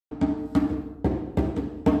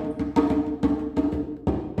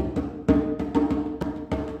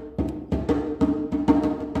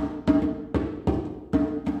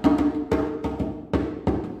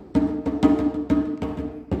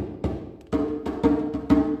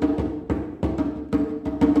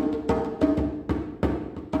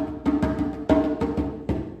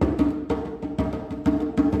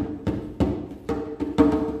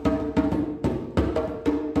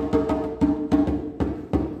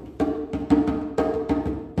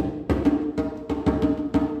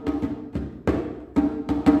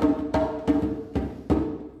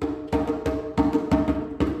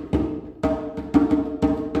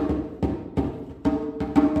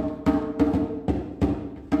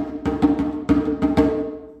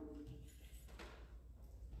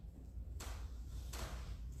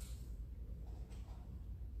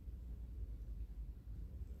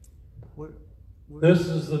This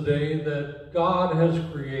is the day that God has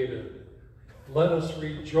created. Let us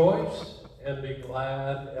rejoice and be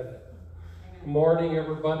glad in it. Good morning,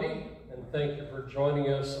 everybody, and thank you for joining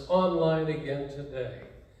us online again today.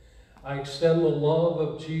 I extend the love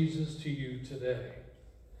of Jesus to you today.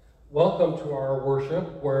 Welcome to our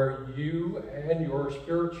worship, where you and your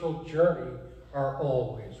spiritual journey are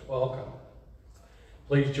always welcome.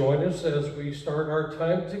 Please join us as we start our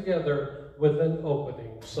time together with an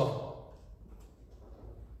opening song.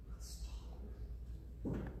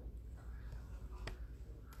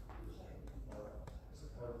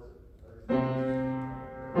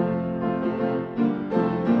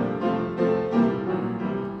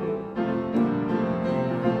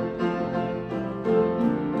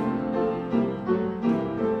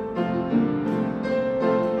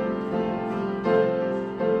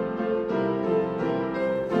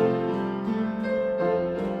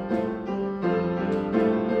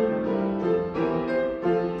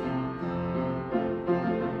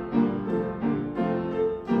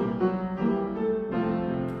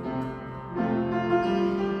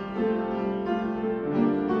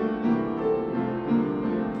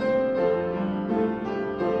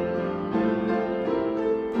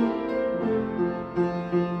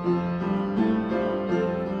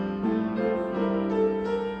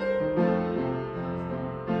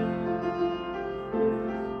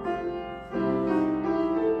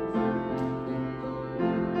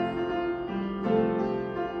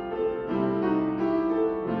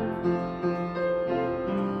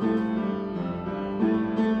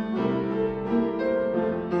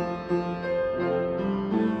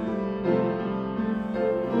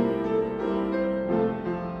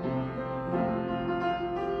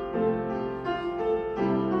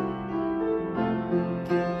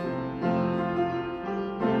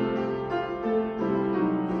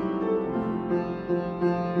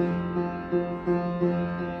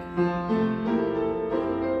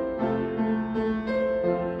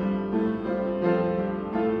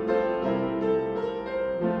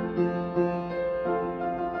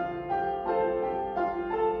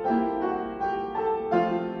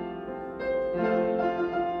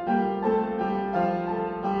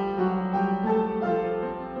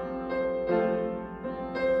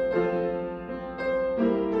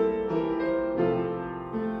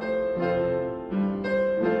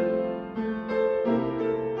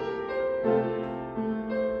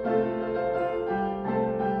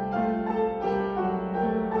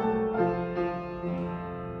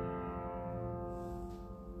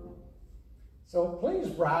 So please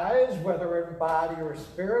rise, whether in body or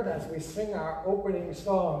spirit, as we sing our opening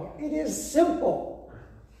song. It is simple,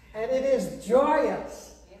 and it is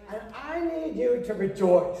joyous, and I need you to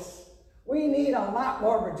rejoice. We need a lot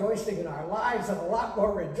more rejoicing in our lives and a lot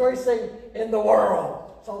more rejoicing in the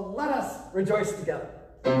world. So let us rejoice together.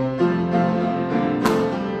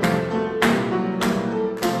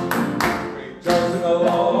 Rejoice in the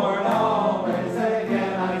Lord always, and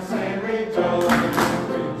again I say rejoice.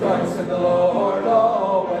 Rejoice in the Lord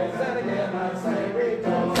always, and again I say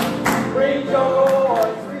rejoice.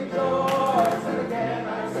 Rejoice, rejoice, and again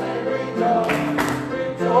I say rejoice.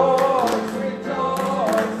 Rejoice,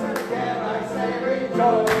 rejoice, and again I say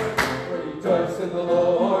rejoice. Rejoice in the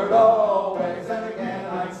Lord always, and again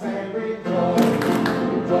I say rejoice.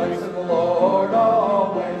 Rejoice in the Lord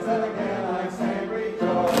always, and again I say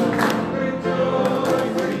rejoice. Rejoice,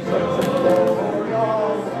 rejoice in the Lord always,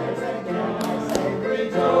 and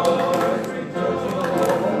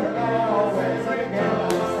again I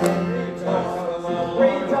say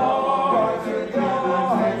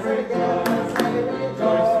rejoice. Rejoice in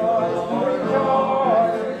the Lord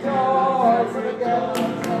always, and again I say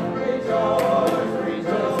rejoice. Rejoice,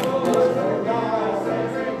 rejoice, and again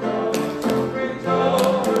I say rejoice.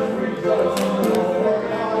 Rejoice,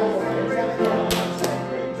 rejoice, and again I say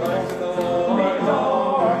rejoice. Rejoice in the Lord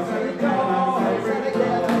always, and again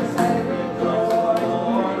I say rejoice.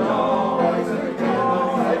 Rejoice in the Lord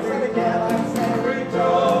always, and again I say rejoice. Rejoice in the Lord always, and again I say rejoice. Lord always, and again I say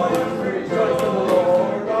rejoice. Rejoice in the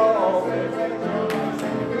Lord always, and again I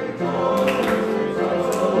say rejoice. Rejoice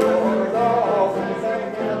in the Lord always, and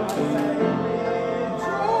again I say rejoice.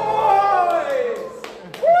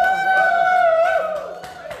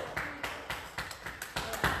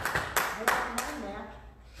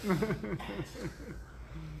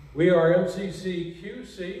 We are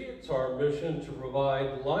MCCQC. It's our mission to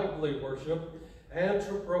provide lively worship and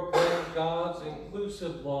to proclaim God's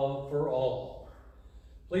inclusive love for all.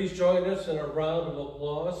 Please join us in a round of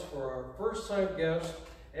applause for our first-time guests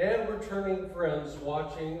and returning friends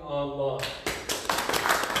watching online.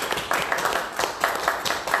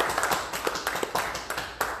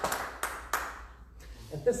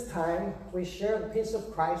 At this time, we share the peace of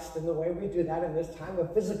Christ, and the way we do that in this time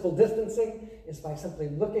of physical distancing is by simply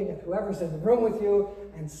looking at whoever's in the room with you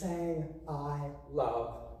and saying, I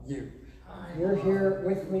love you. You're here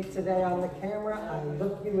with me today on the camera. I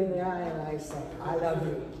look you in the eye and I say, I love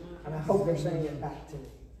you. And I hope you're saying it back to me.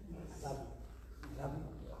 Love you. Love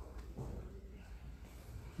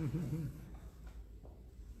you.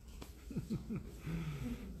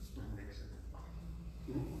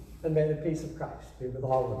 And may the peace of Christ be with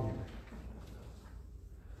all of you.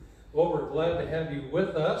 Well, we're glad to have you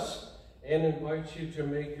with us and invite you to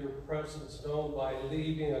make your presence known by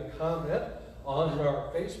leaving a comment on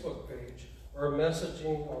our Facebook page or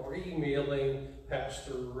messaging or emailing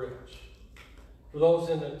Pastor Rich. For those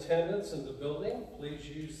in attendance in the building, please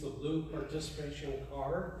use the blue participation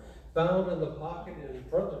card found in the pocket in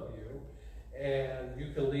front of you, and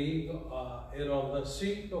you can leave it on the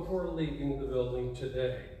seat before leaving the building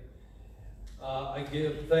today. I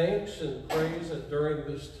give thanks and praise that during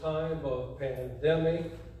this time of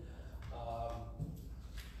pandemic,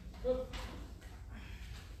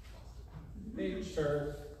 page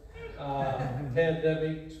turn,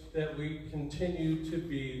 pandemic, that we continue to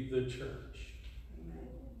be the church.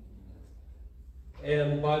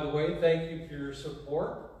 And by the way, thank you for your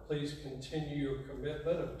support. Please continue your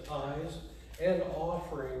commitment of tithes and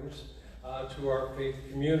offerings to our faith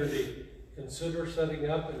community. Consider setting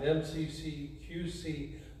up an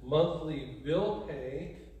MCCQC monthly bill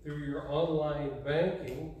pay through your online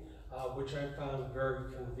banking, which I found very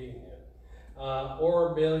convenient.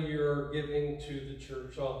 Or mail your giving to the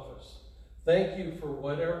church office. Thank you for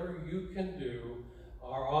whatever you can do.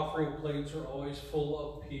 Our offering plates are always full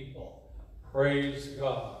of people. Praise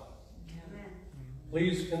God. Amen.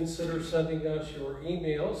 Please consider sending us your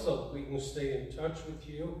email so that we can stay in touch with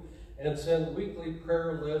you and send weekly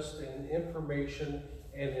prayer lists and information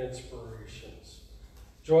and inspirations.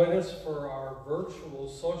 Join us for our virtual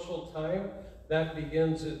social time that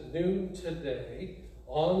begins at noon today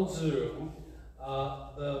on Zoom.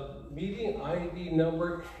 The meeting ID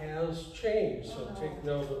number has changed, so take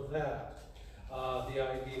note of that. The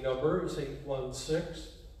ID number is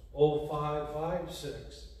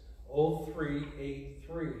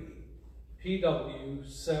 816-0556-0383, PW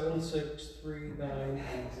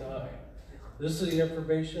 763989. This is the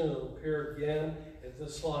information that will appear again at the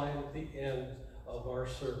slide at the end of our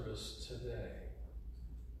service today.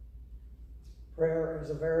 Prayer is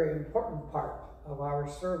a very important part of our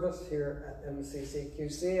service here at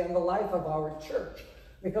MCCQC and the life of our church,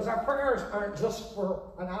 because our prayers aren't just for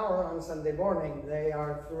an hour on Sunday morning, they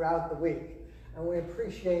are throughout the week. And we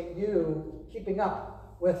appreciate you keeping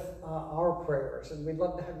up with our prayers, and we'd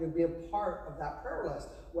love to have you be a part of that prayer list,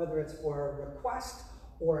 whether it's for a request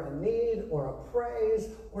or a need or a praise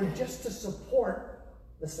or just to support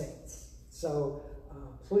the saints. So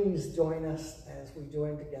please join us as we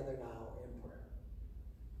join together now.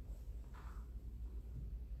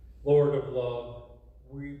 Lord of love,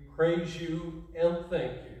 we praise you and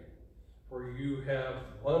thank you, for you have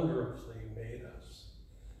wonderfully made us.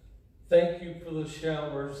 Thank you for the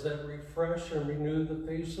showers that refresh and renew the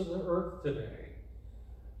face of the earth today.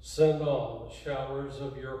 Send on the showers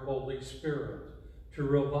of your Holy Spirit to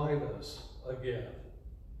revive us again.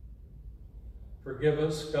 Forgive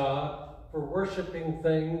us, God, for worshiping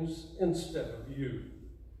things instead of you.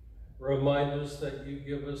 Remind us that you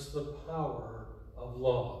give us the power of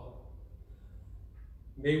love.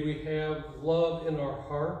 May we have love in our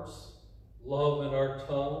hearts, love in our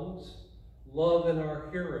tongues, love in our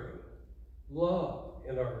hearing, love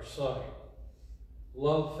in our sight,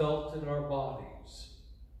 love felt in our bodies,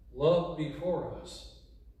 love before us,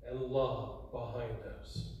 and love behind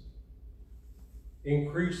us.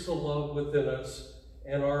 Increase the love within us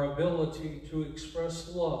and our ability to express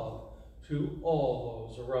love to all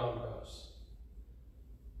those around us.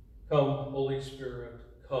 Come, Holy Spirit,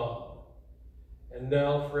 come. And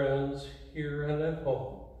now, friends, here and at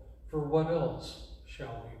home, for what else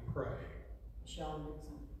shall we pray? Michelle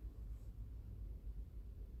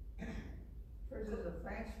Nixon. First is a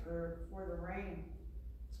thanks for the rain.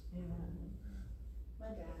 Amen. My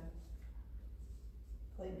dad.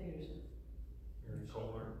 Clay Peterson. Mary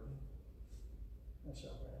Kohler.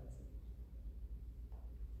 Michelle Branson.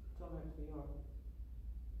 Don't have to be on.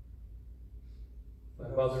 My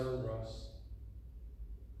mother and Russ.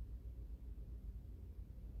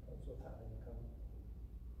 Those with having come.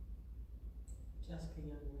 Jessica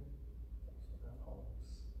Youngwood. Those without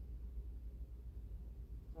homes.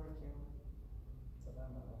 Laura Cameron. For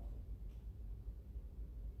them out.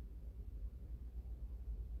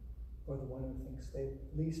 Or the one who thinks they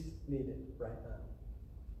least need it right now.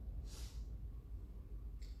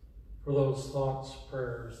 for those thoughts,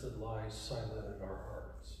 prayers that lie silent in our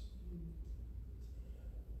hearts.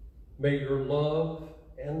 May your love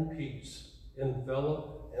and peace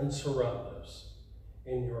envelop and surround us.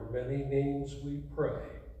 In your many names we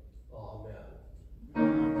pray. Amen.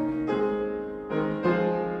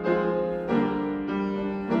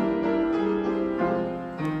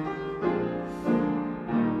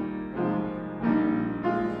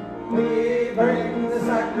 We bring the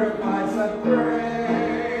sacrifice of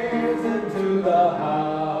praise into the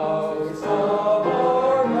house of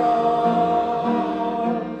our God.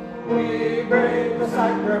 We bring the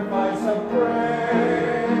sacrifice of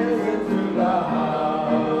praise into the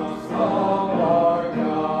house of our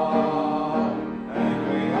God. And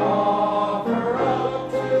we offer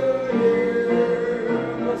up to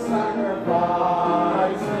you the sacrifices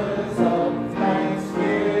of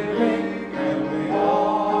thanksgiving. And we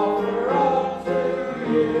offer up to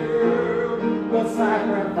you the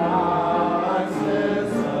sacrifices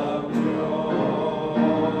of joy.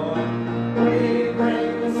 We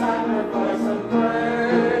bring the sacrifice of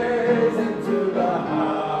praise into the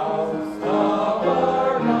house of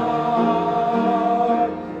our God.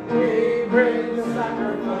 We bring the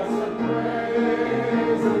sacrifice of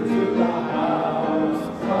praise into the house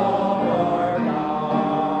of our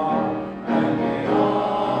God. And we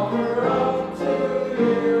offer up to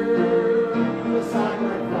you the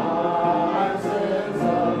sacrifices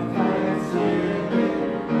of thanksgiving.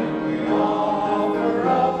 And we offer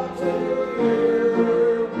up to you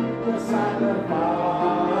the sacrifices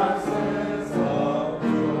of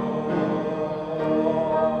joy.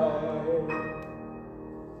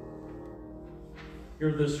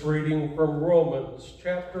 Hear this reading from Romans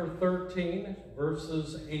chapter 13, verses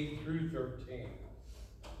 8 through 13.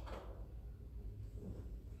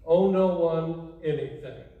 Owe no one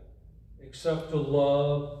anything except to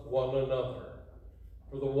love one another.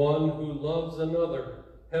 For the one who loves another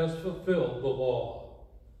has fulfilled the law.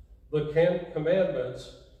 The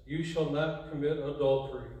commandments, you shall not commit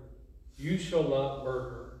adultery, you shall not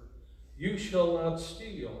murder, you shall not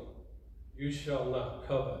steal, you shall not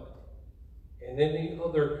covet, and any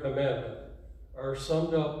other commandment are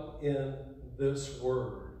summed up in this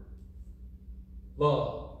word: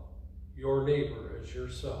 love your neighbor as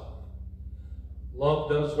yourself. Love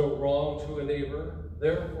does no wrong to a neighbor,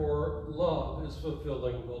 therefore love is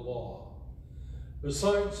fulfilling the law.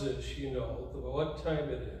 Besides this, you know what time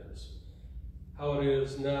it is, how it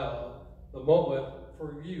is now, the moment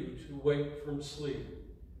for you to wake from sleep.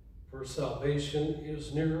 For salvation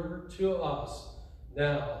is nearer to us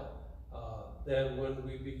now than when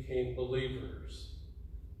we became believers.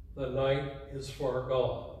 The night is far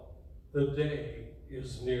gone, the day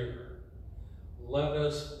is near. Let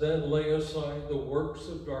us then lay aside the works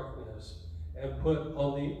of darkness and put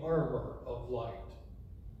on the armor of light.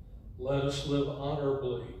 Let us live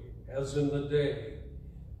honorably as in the day,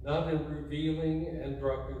 not in reveling and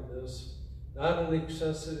drunkenness, not in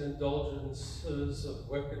excessive indulgences of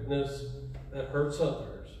wickedness that hurts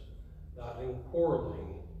others, not in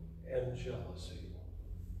quarreling and jealousy.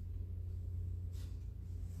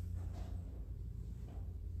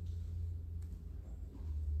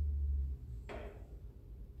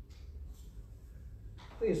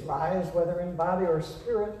 Please rise, whether in body or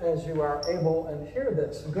spirit, as you are able, and hear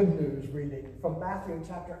this good news reading from Matthew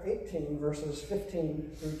chapter 18, verses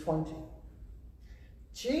 15 through 20.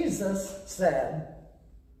 Jesus said,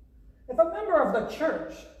 "If a member of the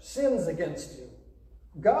church sins against you,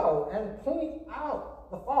 go and point out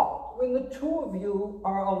the fault when the two of you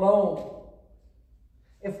are alone.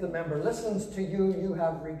 If the member listens to you, you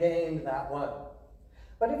have regained that one.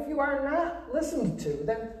 But if you are not listened to,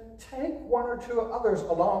 then take one or two others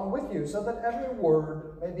along with you, so that every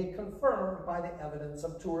word may be confirmed by the evidence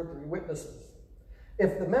of 2 or 3 witnesses.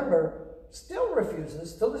 If the member still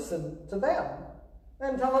refuses to listen to them,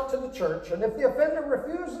 then tell it to the church. And if the offender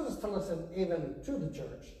refuses to listen even to the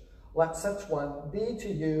church, let such one be to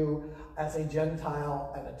you as a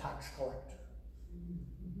Gentile and a tax collector.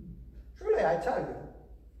 Truly, I tell you,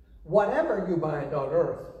 whatever you bind on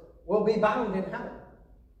earth will be bound in heaven,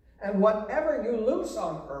 and whatever you loose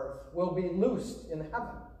on earth will be loosed in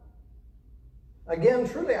heaven. Again,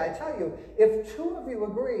 truly, I tell you, if 2 of you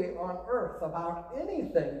agree on earth about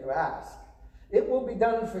anything you ask, it will be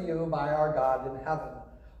done for you by our God in heaven.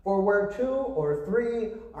 For where 2 or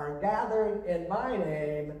 3 are gathered in my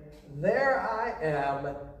name, there I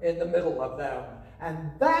am in the middle of them."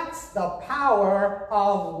 And that's the power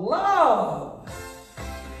of love.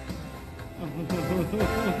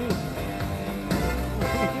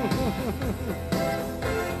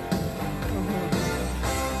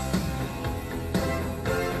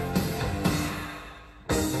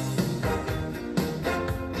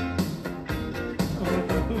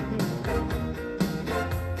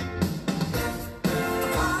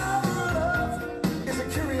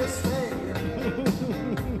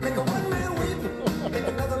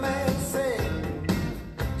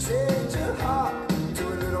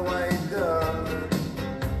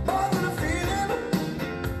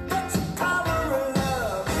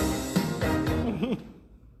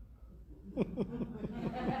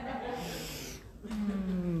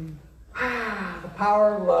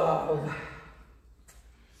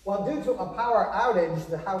 power outage,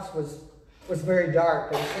 the house was very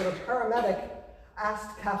dark, and so the paramedic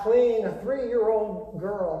asked Kathleen, a 3-year-old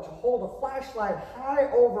girl, to hold a flashlight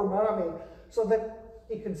high over Mommy so that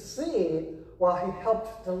he could see while he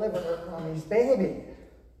helped deliver Mommy's baby.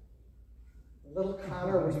 Little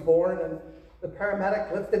Connor was born, and the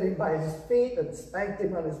paramedic lifted him by his feet and spanked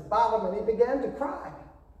him on his bottom, and he began to cry.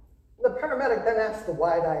 The paramedic then asked the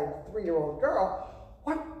wide-eyed 3-year-old girl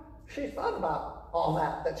what she thought about all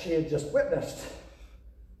that she had just witnessed.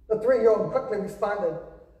 The 3-year-old quickly responded,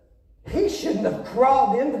 "He shouldn't have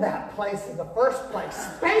crawled into that place in the first place.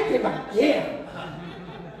 Spank him again."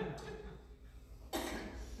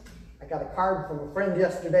 I got a card from a friend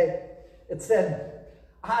yesterday. It said,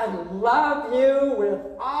 "I love you with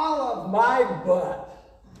all of my butt."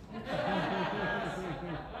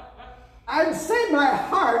 I'd say my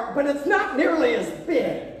heart, but it's not nearly as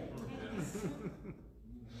big.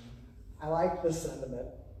 I like this sentiment.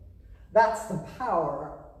 That's the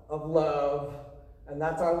power of love. And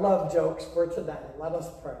that's our love jokes for today. Let us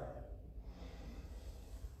pray.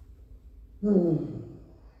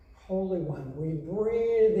 Holy One, we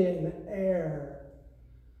breathe in air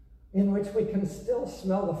in which we can still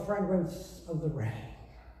smell the fragrance of the rain.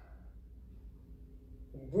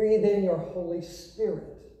 We breathe in your Holy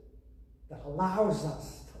Spirit that allows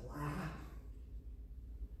us to laugh,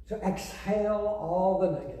 to exhale all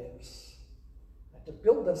the negatives, and to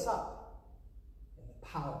build us up in the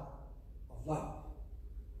power of love.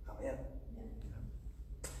 Amen.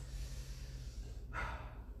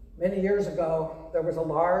 Many years ago, there was a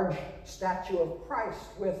large statue of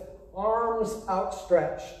Christ with arms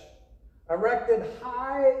outstretched, erected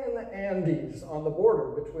high in the Andes on the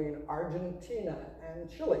border between Argentina and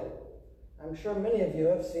Chile. I'm sure many of you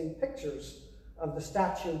have seen pictures of the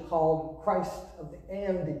statue called Christ of the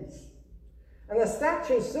Andes. And the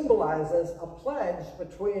statue symbolizes a pledge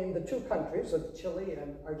between the two countries of Chile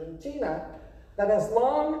and Argentina that as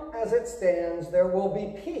long as it stands, there will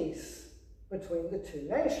be peace between the two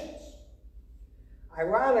nations.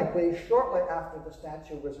 Ironically, shortly after the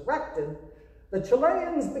statue was erected, the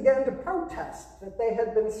Chileans began to protest that they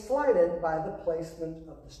had been slighted by the placement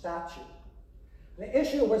of the statue. The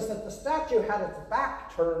issue was that the statue had its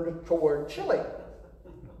back turned toward Chile.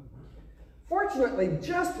 Fortunately,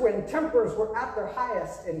 just when tempers were at their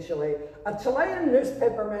highest in Chile, a Chilean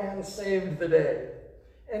newspaperman saved the day.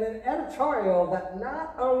 In an editorial that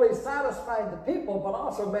not only satisfied the people, but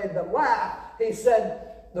also made them laugh, he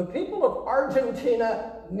said, "The people of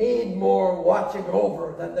Argentina need more watching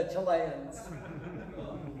over than the Chileans."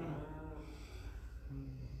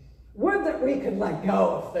 Would that we could let go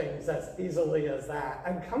of things as easily as that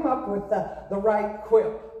and come up with the right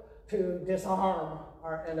quip to disarm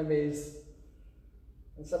our enemies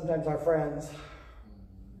and sometimes our friends.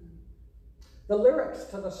 The lyrics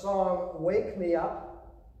to the song "Wake Me Up"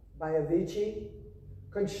 by Avicii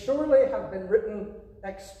could surely have been written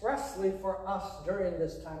expressly for us during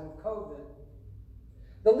this time of COVID.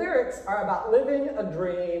 The lyrics are about living a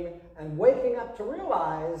dream and waking up to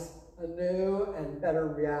realize a new and better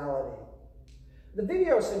reality. The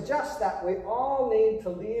video suggests that we all need to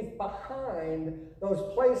leave behind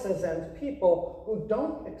those places and people who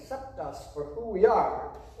don't accept us for who we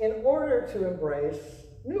are in order to embrace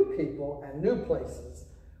new people and new places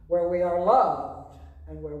where we are loved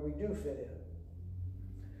and where we do fit in.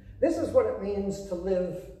 This is what it means to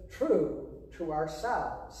live true to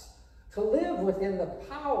ourselves, to live within the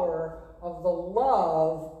power of the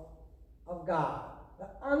love of God, the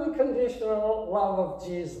unconditional love of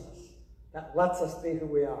Jesus that lets us be who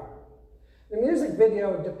we are. The music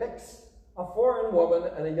video depicts a foreign woman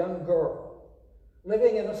and a young girl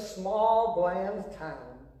living in a small, bland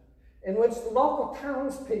town in which the local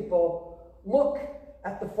townspeople look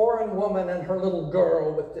at the foreign woman and her little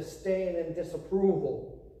girl with disdain and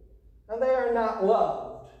disapproval, and they are not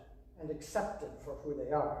loved and accepted for who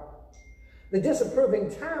they are. The disapproving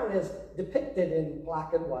town is depicted in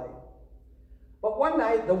black and white. But one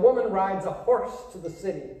night, the woman rides a horse to the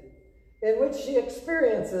city, in which she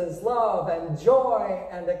experiences love and joy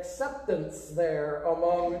and acceptance there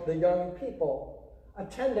among the young people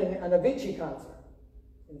attending an Avicii concert,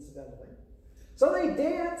 incidentally. So they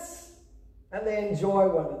dance and they enjoy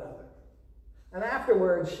one another. And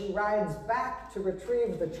afterwards, she rides back to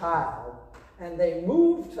retrieve the child, and they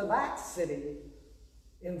move to that city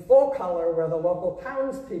in full color where the local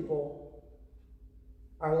townspeople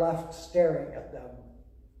are left staring at them,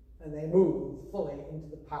 and they move fully into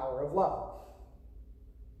the power of love.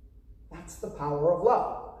 That's the power of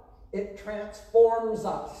love. It transforms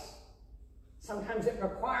us. Sometimes it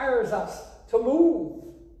requires us to move.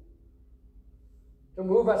 to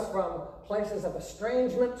move us from places of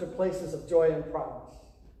estrangement to places of joy and promise.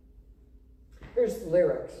 Here's the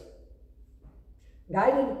lyrics.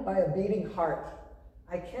 Guided by a beating heart,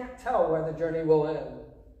 I can't tell where the journey will end,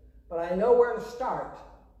 but I know where to start.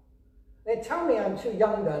 They tell me I'm too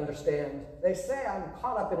young to understand. They say I'm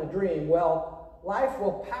caught up in a dream. Well, life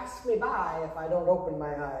will pass me by if I don't open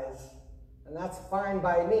my eyes. And that's fine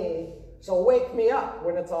by me, so wake me up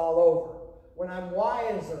when it's all over, when I'm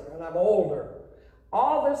wiser and I'm older.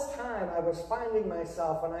 All this time I was finding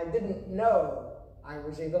myself and I didn't know I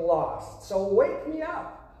was even lost. So wake me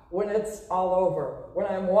up when it's all over, when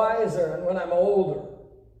I'm wiser and when I'm older.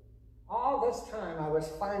 All this time I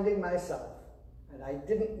was finding myself and I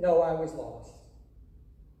didn't know I was lost.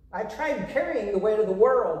 I tried carrying the weight of the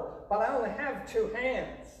world, but I only have 2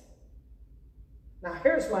 hands. Now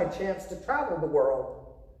here's my chance to travel the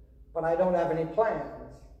world, but I don't have any plans.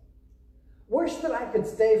 Wish that I could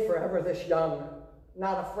stay forever this young,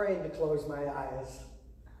 not afraid to close my eyes.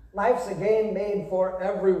 Life's a game made for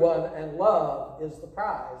everyone, and love is the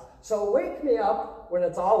prize. So wake me up when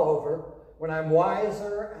it's all over, when I'm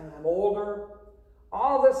wiser and I'm older.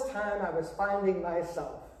 All this time I was finding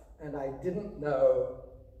myself, and I didn't know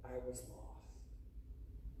I was lost.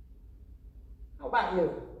 How about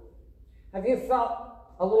you? Have you felt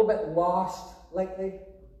a little bit lost lately?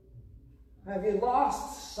 Have you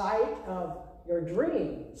lost sight of your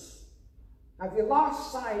dreams? Have you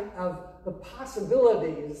lost sight of the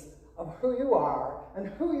possibilities of who you are and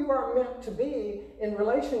who you are meant to be in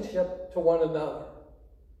relationship to one another?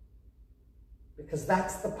 Because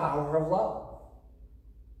that's the power of love.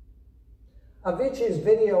 Avicii's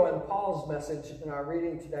video and Paul's message in our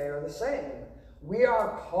reading today are the same. We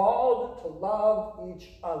are called to love each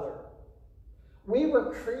other. We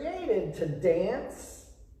were created to dance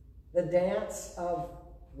the dance of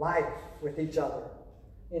life with each other,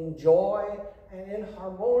 in joy and in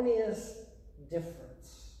harmonious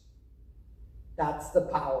difference. That's the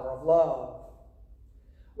power of love.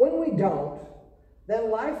 When we don't,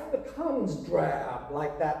 then life becomes drab,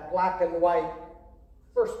 like that black and white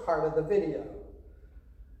first part of the video.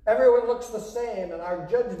 Everyone looks the same, and our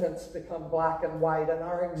judgments become black and white, and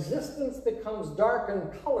our existence becomes dark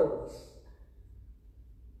and colorless.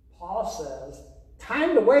 Paul says,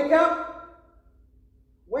 time to wake up.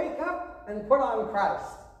 Wake up and put on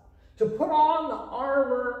Christ. To put on the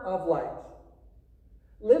armor of light.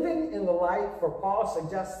 Living in the light, for Paul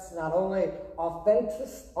suggests not only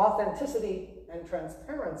authenticity and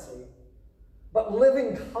transparency, but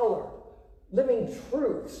living color, living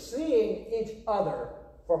truth, seeing each other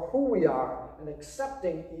for who we are and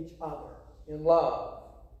accepting each other in love.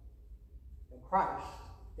 And Christ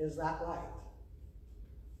is that light.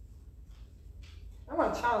 I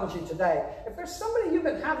want to challenge you today. If there's somebody you've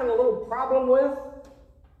been having a little problem with,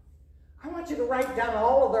 I want you to write down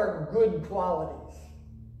all of their good qualities.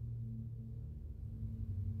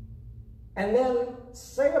 And then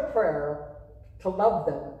say a prayer to love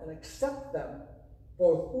them and accept them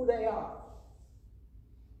for who they are.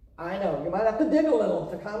 I know, you might have to dig a little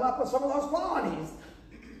to come up with some of those qualities,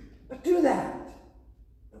 but do that.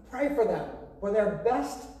 And pray for them, for their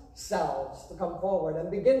best selves to come forward and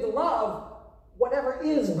begin to love whatever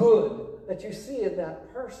is good that you see in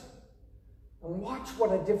that person. And watch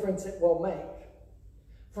what a difference it will make.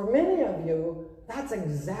 For many of you, that's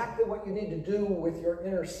exactly what you need to do with your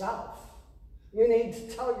inner self. You need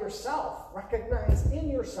to tell yourself, recognize in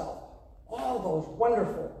yourself all those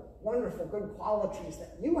wonderful, wonderful good qualities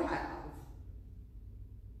that you have,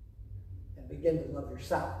 and begin to love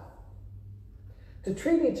yourself. To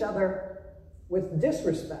treat each other with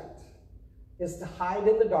disrespect is to hide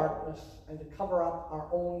in the darkness and to cover up our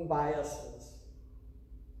own biases.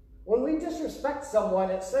 When we disrespect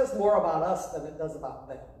someone, it says more about us than it does about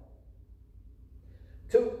them.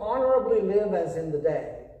 To honorably live as in the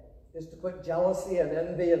day is to put jealousy and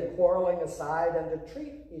envy and quarreling aside and to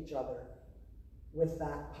treat each other with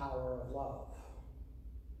that power of love.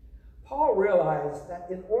 Paul realized that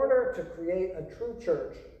in order to create a true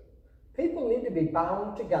church, people need to be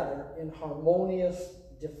bound together in harmonious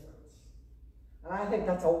difference. And I think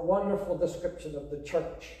that's a wonderful description of the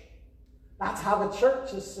church. That's how the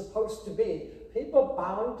church is supposed to be. People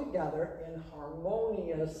bound together in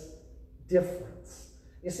harmonious difference.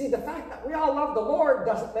 You see, the fact that we all love the Lord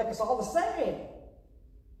doesn't make us all the same.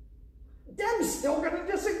 Deb's still going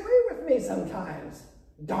to disagree with me sometimes.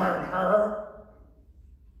 Darn her.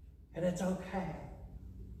 And it's okay.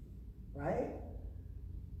 Right?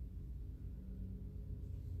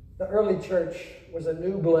 The early church was a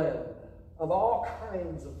new blend of all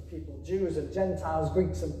kinds of people, Jews and Gentiles,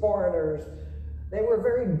 Greeks and foreigners. They were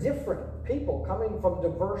very different different people coming from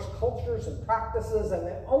diverse cultures and practices, and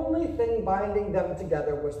the only thing binding them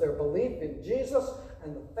together was their belief in Jesus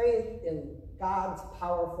and the faith in God's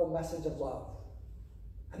powerful message of love.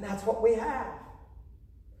 And that's what we have.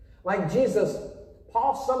 Like Jesus,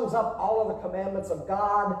 Paul sums up all of the commandments of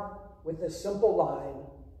God with this simple line,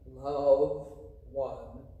 love one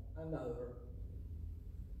another.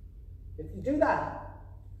 If you do that,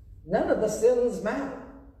 none of the sins matter.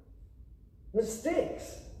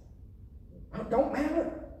 Mistakes don't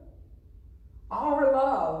matter. Our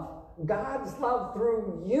love, God's love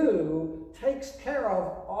through you, takes care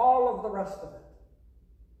of all of the rest of it.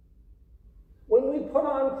 When we put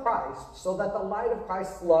on Christ so that the light of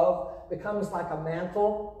Christ's love becomes like a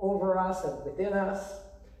mantle over us and within us,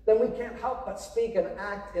 then we can't help but speak and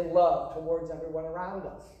act in love towards everyone around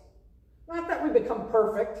us. Not that we become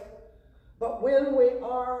perfect, but when we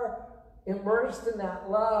are immersed in that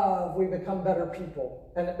love, we become better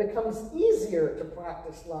people. And it becomes easier to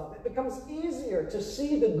practice love. It becomes easier to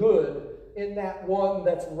see the good in that one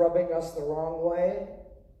that's rubbing us the wrong way.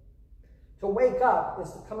 To wake up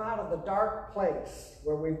is to come out of the dark place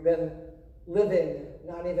where we've been living,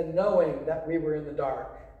 not even knowing that we were in the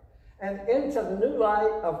dark, and into the new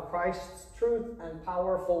light of Christ's truth and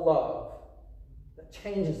powerful love that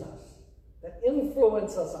changes us, that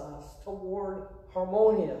influences us toward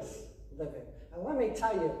harmonious living. And let me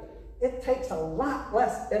tell you, it takes a lot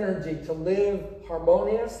less energy to live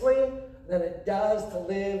harmoniously than it does to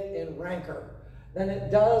live in rancor, than it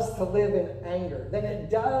does to live in anger, than it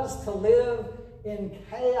does to live in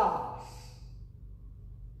chaos.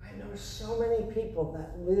 I know so many people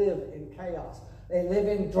that live in chaos. They live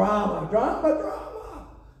in drama. And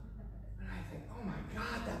I think, oh my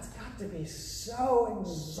God, that's got to be so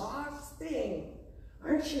exhausting.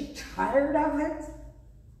 Aren't you tired of it?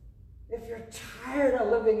 If you're tired of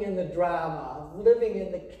living in the drama, of living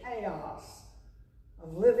in the chaos,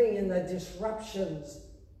 of living in the disruptions,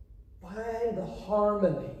 find the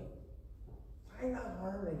harmony. Find the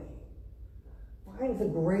harmony. Find the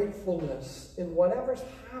gratefulness in whatever's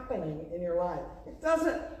happening in your life. It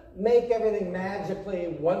doesn't make everything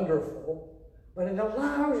magically wonderful, but it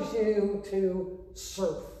allows you to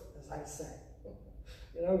surf, as I say.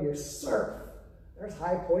 You know, you surf. There's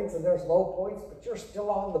high points and there's low points, but you're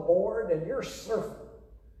still on the board and you're surfing.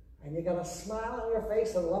 And you got a smile on your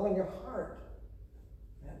face and love in your heart.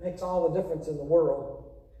 That makes all the difference in the world.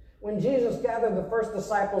 When Jesus gathered the first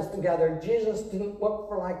disciples together, Jesus didn't look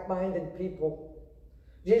for like-minded people.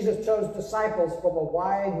 Jesus chose disciples from a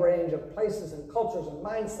wide range of places and cultures and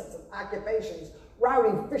mindsets and occupations,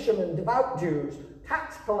 rowdy fishermen, devout Jews,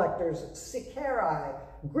 tax collectors, Sicarii,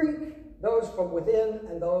 Greek, those from within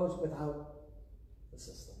and those without the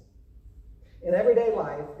system. In everyday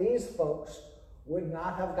life, these folks would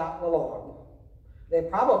not have gotten along. They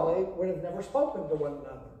probably would have never spoken to one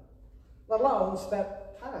another, let alone spent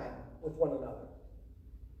time with one another.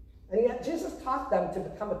 And yet Jesus taught them to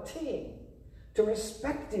become a team, to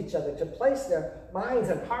respect each other, to place their minds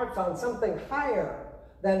and hearts on something higher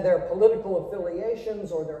than their political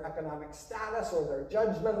affiliations or their economic status or their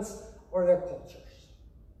judgments or their cultures.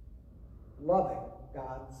 Loving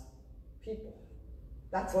God's people.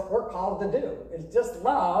 That's what we're called to do, is just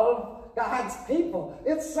love God's people.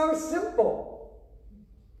 It's so simple.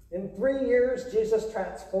 In 3 years, Jesus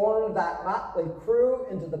transformed that motley crew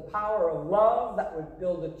into the power of love that would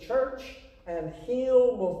build a church and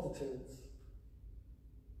heal multitudes.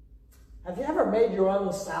 Have you ever made your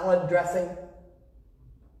own salad dressing?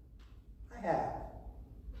 I have.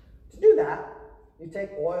 To do that, you take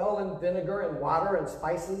oil and vinegar and water and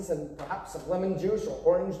spices and perhaps some lemon juice or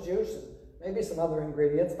orange juice and maybe some other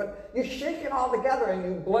ingredients, but you shake it all together and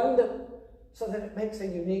you blend it so that it makes a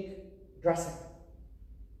unique dressing.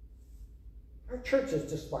 Our church is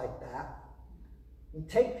just like that. We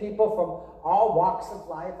take people from all walks of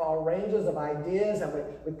life, all ranges of ideas, and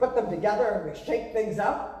we put them together and we shake things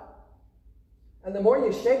up. And the more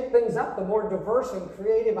you shake things up, the more diverse and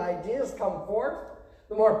creative ideas come forth,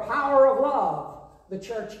 the more power of love the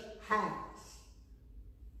church has.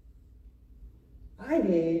 I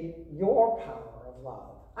need your power of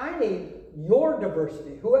love. I need your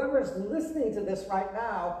diversity. Whoever's listening to this right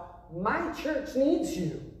now, my church needs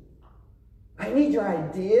you. I need your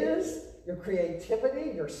ideas, your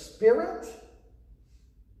creativity, your spirit,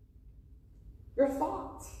 your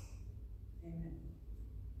thoughts. Amen.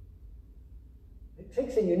 It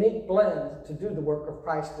takes a unique blend to do the work of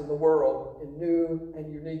Christ in the world in new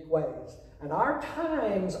and unique ways. And our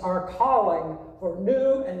times are calling for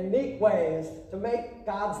new and unique ways to make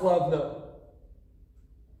God's love known.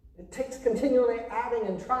 It takes continually adding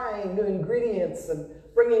and trying new ingredients and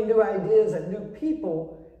bringing new ideas and new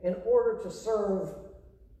people in order to serve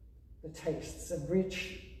the tastes and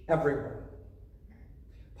reach everyone.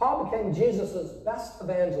 Paul became Jesus' best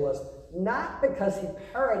evangelist, not because he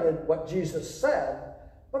parroted what Jesus said,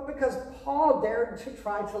 but because Paul dared to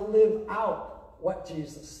try to live out what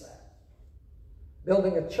Jesus said.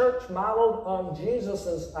 Building a church modeled on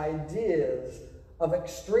Jesus' ideas of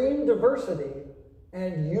extreme diversity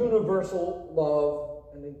and universal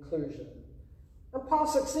love and inclusion. And Paul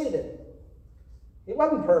succeeded. He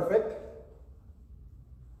wasn't perfect,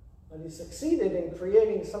 but he succeeded in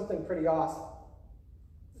creating something pretty awesome.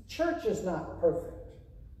 The church is not perfect.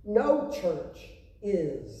 No church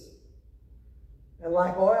is. And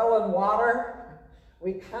like oil and water,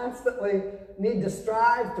 we constantly need to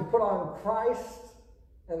strive to put on Christ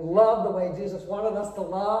and love the way Jesus wanted us to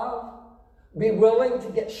love. Be willing to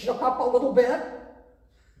get shook up a little bit.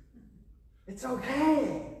 It's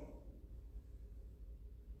okay.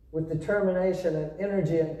 With determination and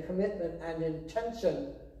energy and commitment and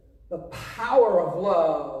intention, the power of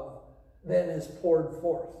love then is poured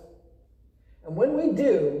forth. And when we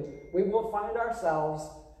do, we will find ourselves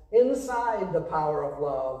inside the power of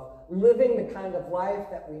love, living the kind of life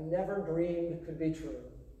that we never dreamed could be true.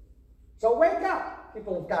 So wake up,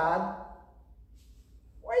 people of God.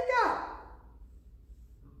 Wake up.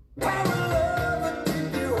 Power of love will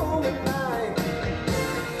keep you home at night.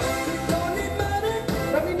 You don't need money.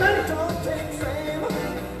 Don't need money. Don't take fame.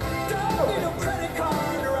 Don't need no credit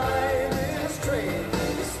card to ride this train.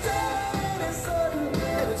 The strain is sudden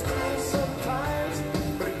and it's cruel sometimes,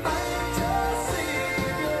 but it might just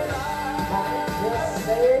save your life. Might just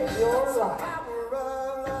save your life. Power of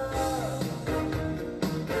love.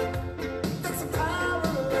 That's the power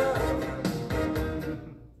of love.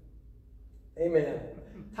 Amen.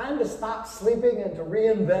 Time to stop sleeping and to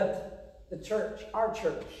reinvent the church, our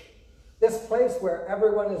church. This place where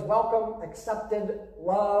everyone is welcome, accepted,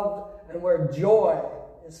 loved, and where joy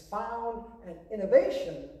is found and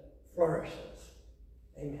innovation flourishes.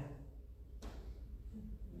 Amen.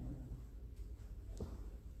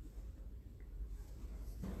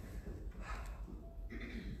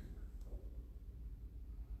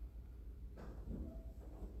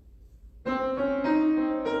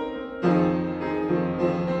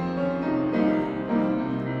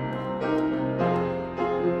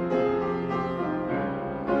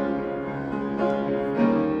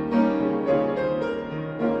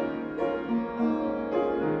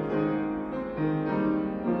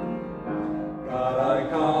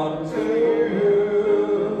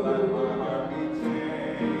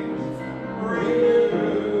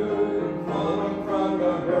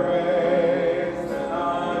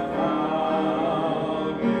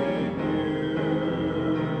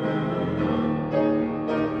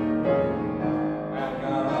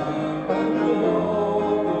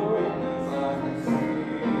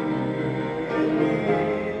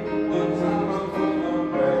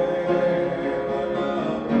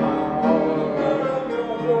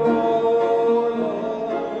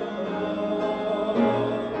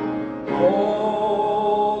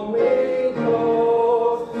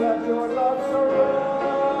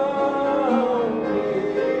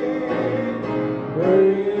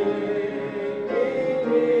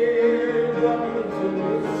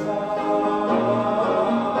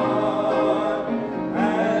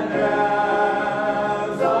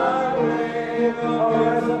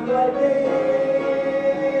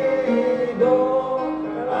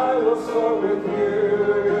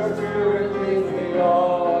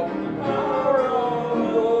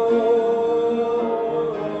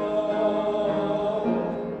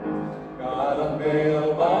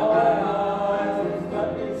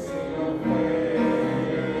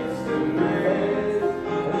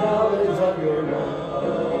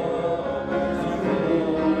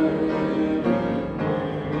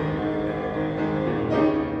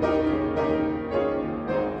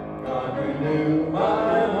 God renew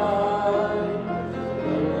my mind.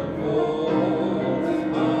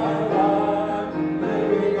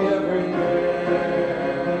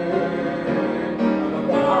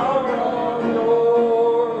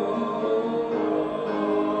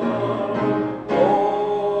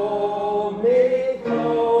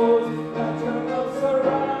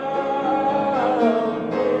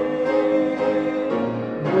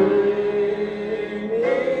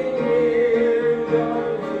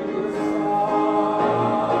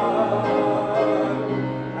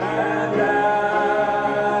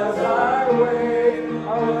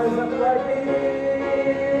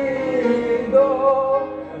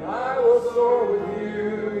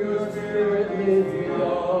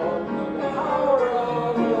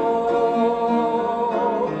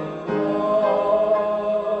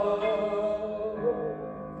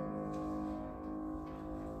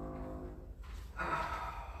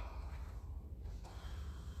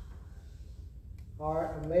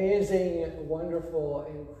 our amazing, wonderful,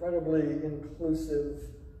 incredibly inclusive,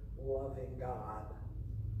 loving God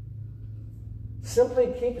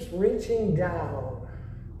simply keeps reaching down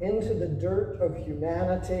into the dirt of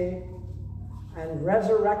humanity and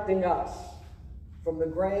resurrecting us from the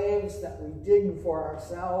graves that we dig for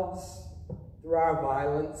ourselves through our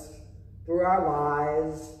violence, through our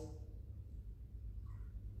lies,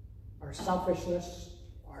 our selfishness,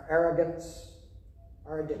 our arrogance,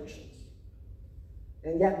 our addictions.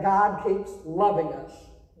 And yet God keeps loving us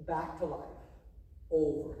back to life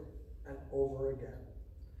over and over again.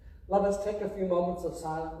 Let us take a few moments of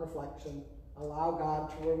silent reflection. Allow God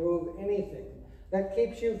to remove anything that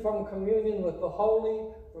keeps you from communion with the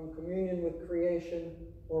holy, from communion with creation,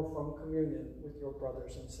 or from communion with your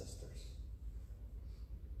brothers and sisters.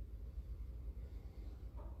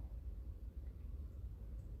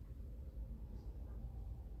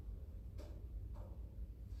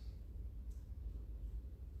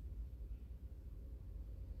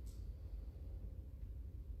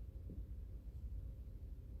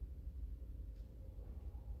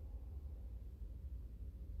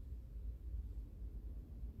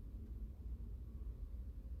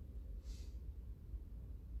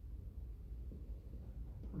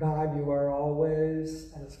 God, you are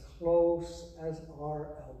always as close as our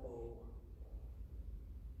elbow.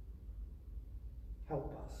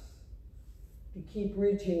 Help us to keep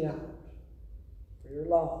reaching out for your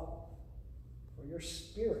love, for your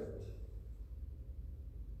spirit.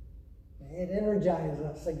 May it energize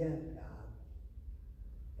us again, God,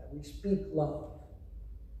 that we speak love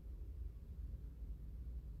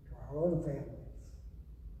to our own families,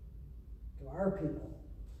 to our people,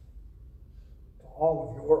 all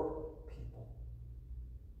of your people.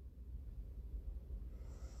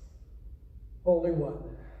 Holy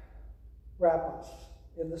One, wrap us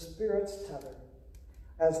in the Spirit's tether,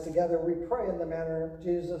 as together we pray in the manner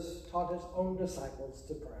Jesus taught his own disciples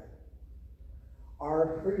to pray.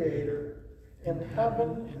 Our Creator, in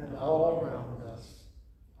heaven and all around us,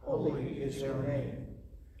 holy is your name.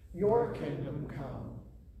 Your kingdom come,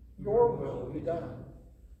 your will be done,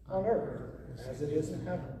 on earth as it is in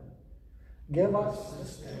heaven. Give us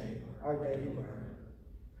this day our daily bread,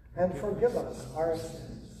 and forgive us our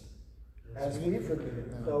sins, as we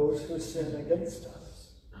forgive those who sin against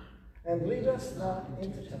us. And lead us not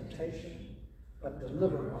into temptation, but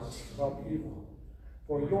deliver us from evil.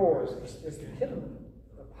 For yours is the kingdom,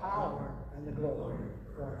 the power, and the glory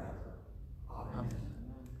forever. Amen.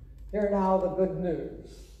 Hear now the good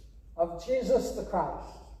news of Jesus the Christ.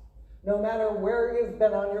 No matter where you've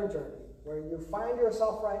been on your journey, where you find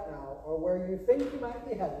yourself right now, or where you think you might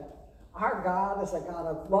be headed, our God is a God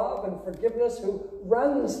of love and forgiveness who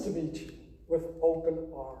runs to meet you with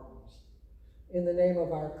open arms. In the name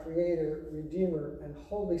of our Creator, Redeemer, and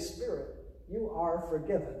Holy Spirit, you are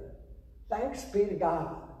forgiven. Thanks be to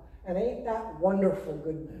God. And ain't that wonderful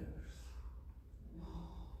good news?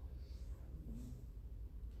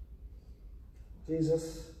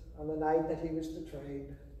 Jesus, on the night that he was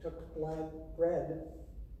betrayed, took bread,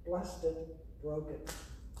 blessed it, broke it,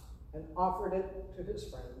 and offered it to his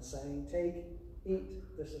friends, saying, "Take,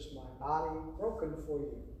 eat, this is my body broken for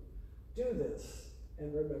you. Do this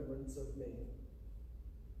in remembrance of me."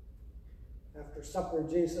 After supper,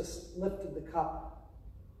 Jesus lifted the cup,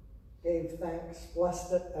 gave thanks,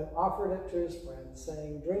 blessed it, and offered it to his friends,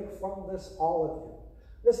 saying, "Drink from this, all of you.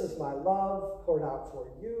 This is my love poured out for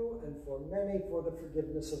you and for many for the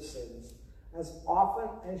forgiveness of sins. As often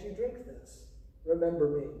as you drink this, remember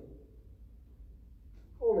me."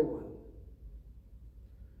 Holy One,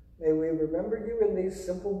 may we remember you in these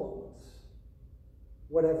simple moments.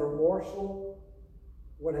 Whatever morsel,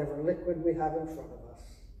 whatever liquid we have in front of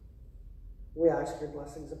us, we ask your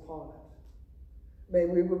blessings upon it. May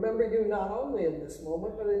we remember you not only in this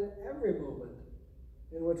moment, but in every moment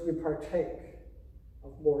in which we partake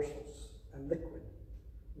of morsels and liquid.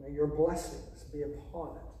 May your blessings be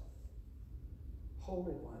upon it.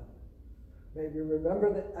 Holy One, may we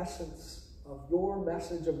remember the essence of your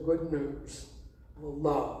message of good news, the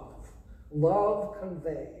love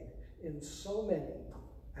conveyed in so many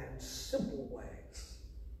and simple ways.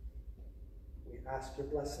 We ask your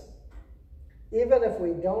blessing. Even if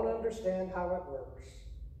we don't understand how it works,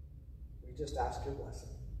 we just ask your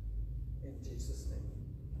blessing. In Jesus' name,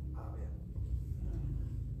 amen.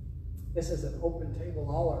 This is an open table.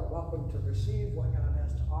 All are welcome to receive what God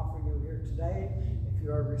has to offer you here today. If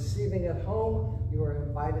you are receiving at home, you are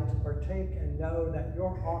invited to partake and know that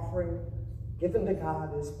your offering given to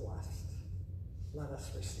God is blessed. Let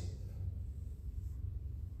us receive.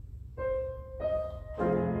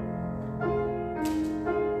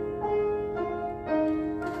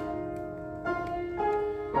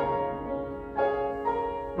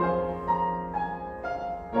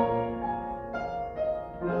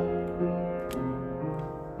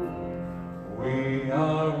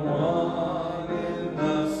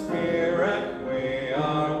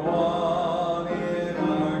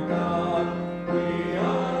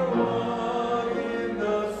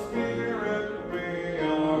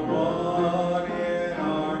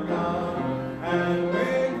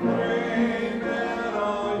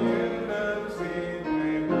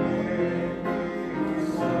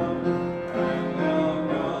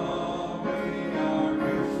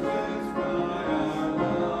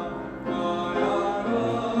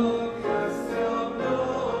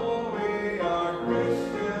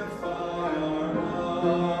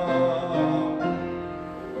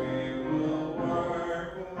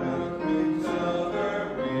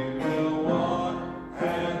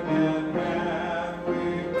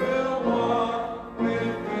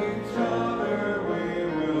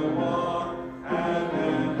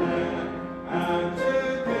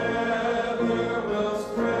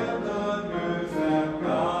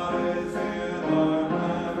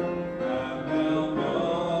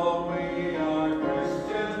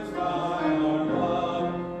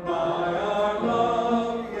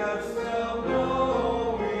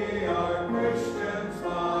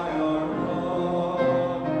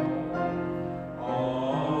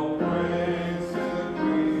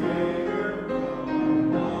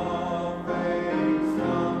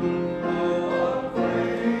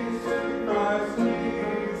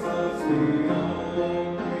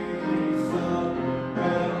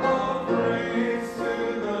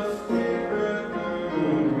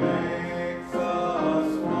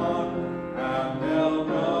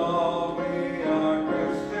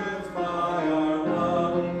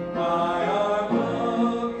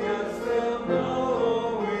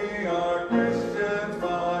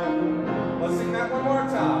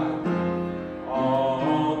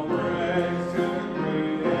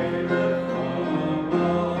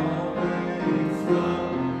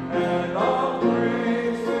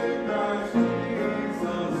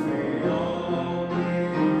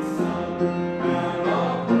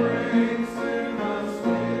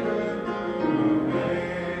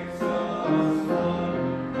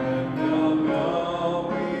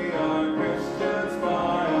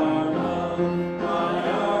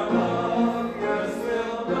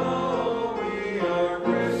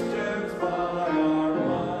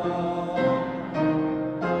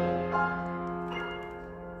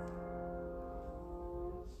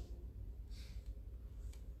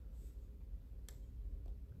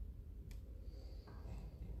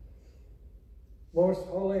 Most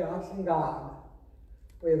holy, awesome God,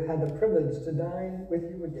 we have had the privilege to dine with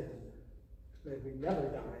you again. May we never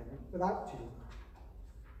dine without you.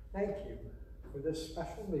 Thank you for this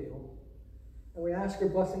special meal. And we ask your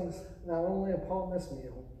blessings not only upon this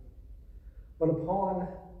meal, but upon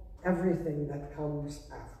everything that comes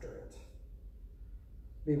after it.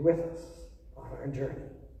 Be with us on our journey.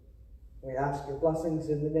 We ask your blessings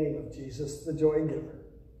in the name of Jesus, the joy giver.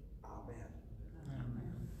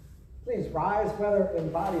 Please rise, whether in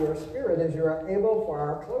body or spirit, as you are able, for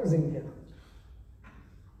our closing hymn.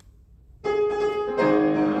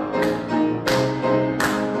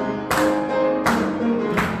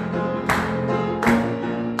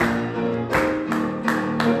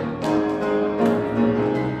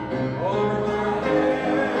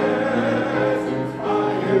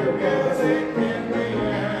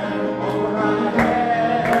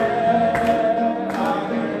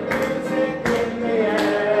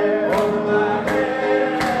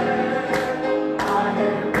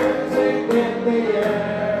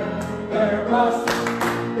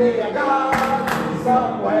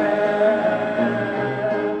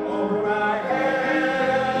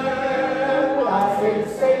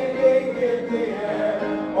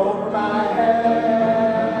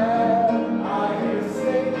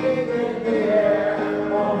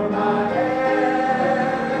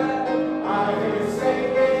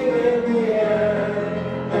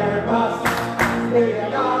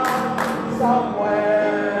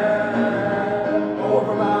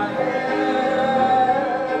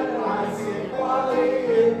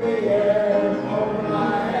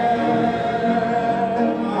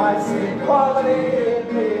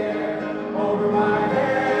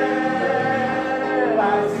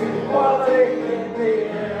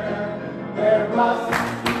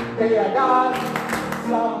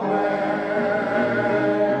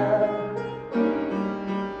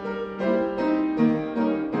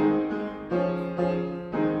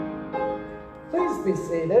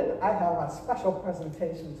 Special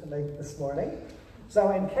presentation to make this morning.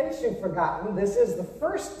 So in case you've forgotten, this is the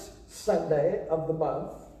first Sunday of the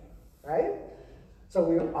month, right? So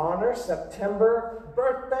we honor September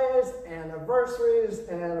birthdays,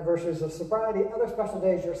 anniversaries of sobriety, other special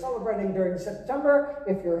days you're celebrating during September.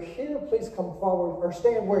 If you're here, please come forward or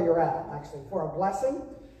stand where you're at, actually, for a blessing.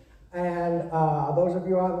 And those of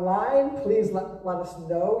you online, please let us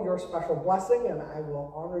know your special blessing, and I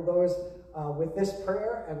will honor those with this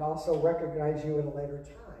prayer and also recognize you at a later time.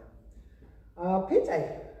 PJ.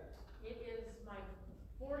 It is my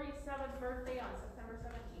 47th birthday on September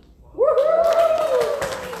 17th. Woohoo!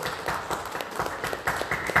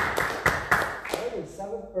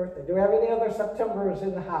 47th birthday. Do we have any other Septembers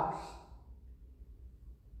in the house?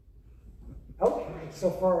 Okay, So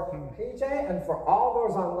for PJ and for all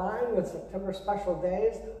those online with September special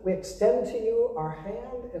days, we extend to you our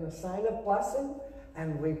hand in a sign of blessing,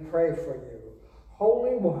 and we pray for you.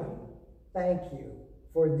 Holy One, thank you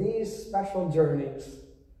for these special journeys.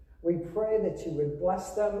 We pray that you would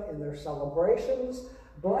bless them in their celebrations,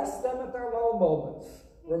 bless them at their low moments.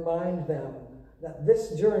 Remind them that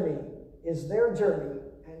this journey is their journey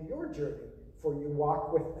and your journey, for you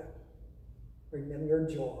walk with them. Bring them your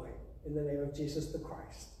joy. In the name of Jesus the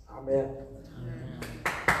Christ. Amen. Amen.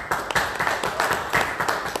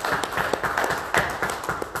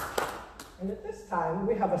 And at this time,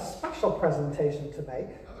 we have a special presentation to make.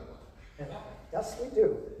 And yes, we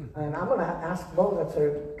do. And I'm going to ask Mona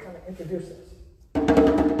to kind of introduce us.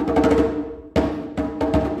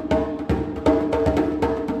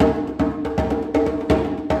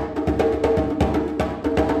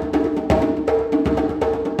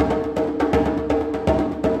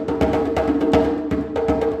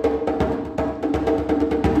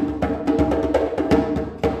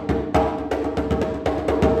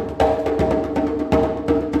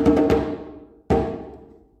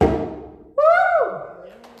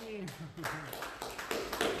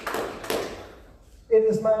 It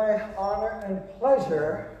is my honor and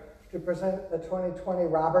pleasure to present the 2020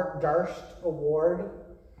 Robert Darst Award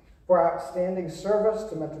for Outstanding Service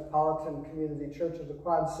to Metropolitan Community Church of the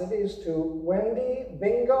Quad Cities to Wendy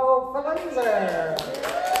Bingo Felenzer.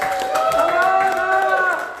 Come on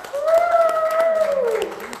up!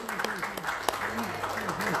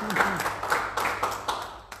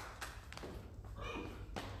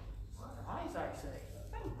 Eyes, I say.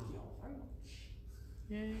 Thank you very much.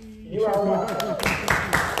 Yay. You are welcome.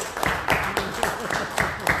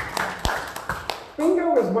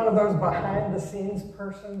 Bingo is one of those behind-the-scenes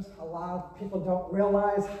persons. A lot of people don't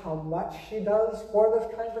realize how much she does for this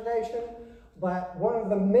congregation, but one of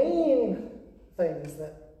the main things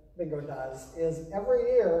that Bingo does is every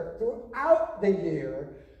year, throughout the year,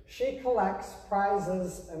 she collects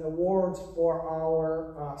prizes and awards for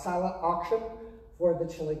our silent auction for the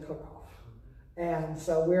chili cook-off. And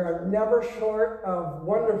so we are never short of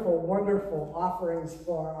wonderful, wonderful offerings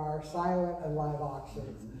for our silent and live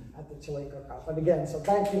auctions at the chili cook-off. And again, so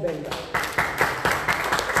thank you, Bingo.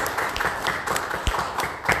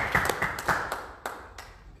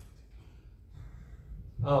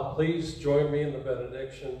 Please join me in the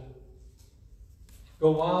benediction.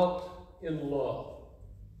 Go out in love,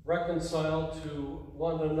 reconcile to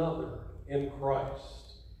one another in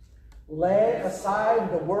Christ. Lay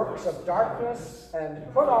aside the works of darkness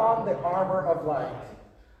and put on the armor of light.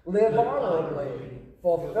 Live honorably,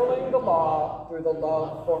 fulfilling the law through the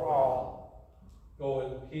love for all. Go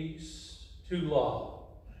in peace to love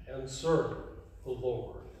and serve the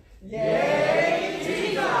Lord. Yay,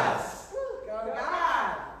 Jesus! Go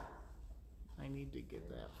God! I need to get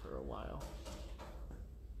that for a while.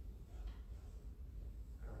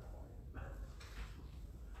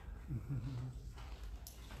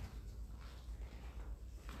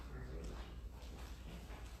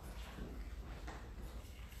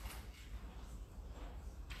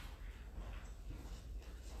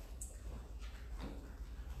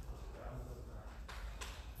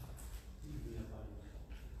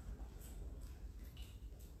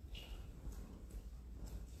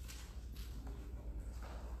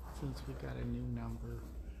 Since we got a new number.